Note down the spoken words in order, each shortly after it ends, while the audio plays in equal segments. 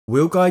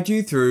We'll guide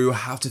you through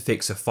how to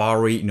fix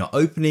Safari not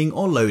opening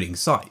or loading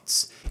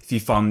sites. If you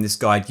found this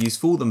guide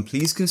useful, then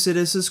please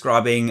consider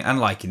subscribing and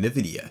liking the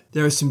video.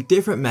 There are some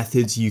different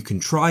methods you can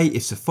try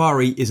if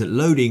Safari isn't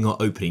loading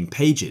or opening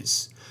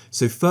pages.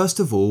 So first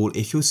of all,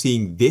 if you're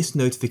seeing this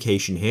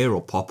notification here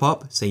or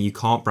pop-up saying you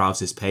can't browse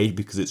this page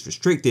because it's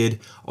restricted,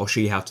 I'll show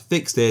you how to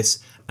fix this,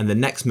 and the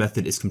next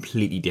method is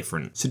completely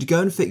different. So to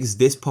go and fix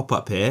this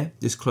pop-up here,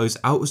 just close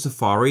out of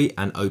Safari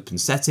and open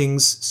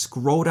settings,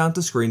 scroll down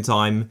to screen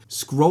time,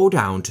 scroll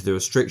down to the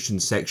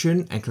restrictions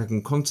section and click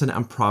on content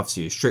and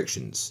privacy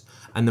restrictions.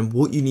 And then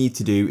what you need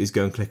to do is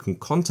go and click on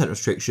content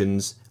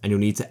restrictions and you'll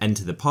need to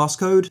enter the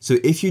passcode. So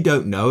if you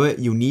don't know it,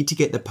 you'll need to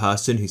get the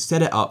person who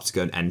set it up to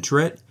go and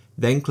enter it,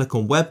 then click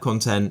on web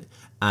content,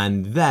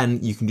 and then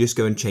you can just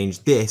go and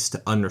change this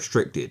to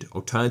unrestricted.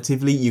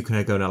 Alternatively, you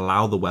can go and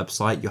allow the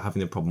website you're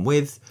having a problem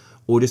with,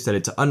 or just set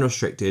it to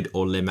unrestricted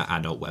or limit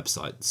adult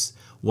websites.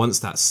 Once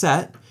that's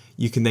set,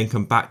 you can then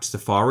come back to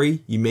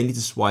Safari. You may need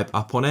to swipe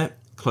up on it,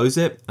 close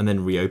it, and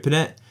then reopen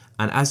it.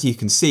 And as you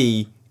can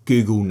see,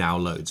 Google now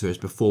loads, whereas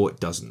before it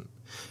doesn't.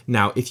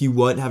 Now, if you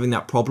weren't having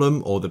that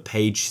problem or the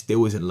page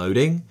still isn't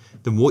loading,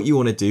 then what you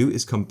want to do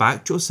is come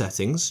back to your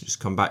settings, just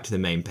come back to the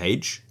main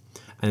page,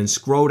 and then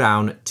scroll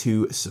down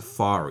to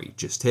Safari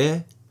just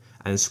here,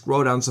 and then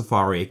scroll down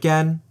Safari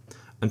again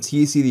until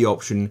you see the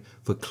option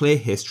for clear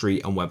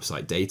history and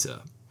website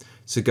data.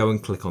 So go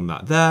and click on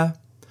that there.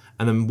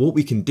 And then what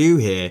we can do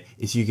here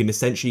is you can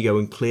essentially go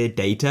and clear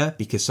data,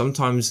 because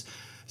sometimes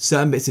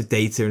certain bits of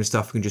data and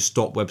stuff can just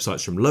stop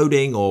websites from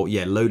loading or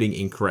loading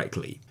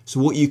incorrectly. So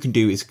what you can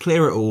do is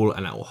clear it all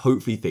and that will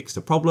hopefully fix the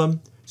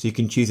problem. So you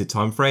can choose a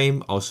time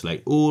frame, I'll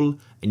select all,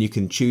 and you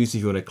can choose if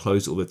you want to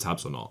close all the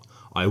tabs or not.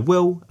 I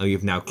will, and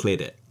you've now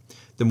cleared it.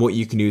 Then what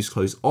you can do is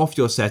close off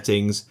your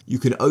settings. You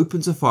can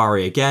open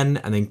Safari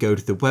again and then go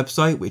to the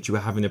website which you were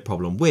having a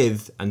problem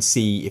with and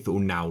see if it will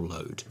now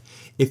load.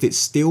 If it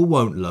still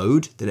won't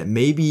load, then it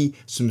may be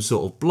some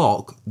sort of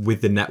block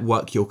with the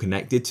network you're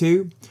connected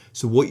to.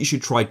 So what you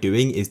should try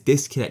doing is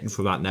disconnecting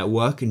from that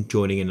network and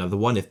joining another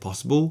one if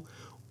possible.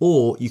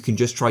 Or you can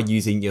just try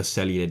using your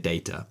cellular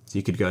data. So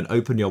you could go and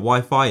open your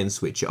Wi-Fi and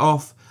switch it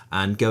off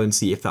and go and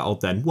see if that'll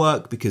then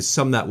work, because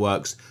some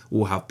networks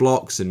will have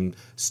blocks and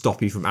stop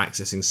you from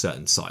accessing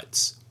certain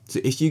sites. So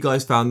if you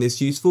guys found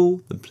this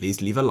useful, then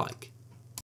please leave a like.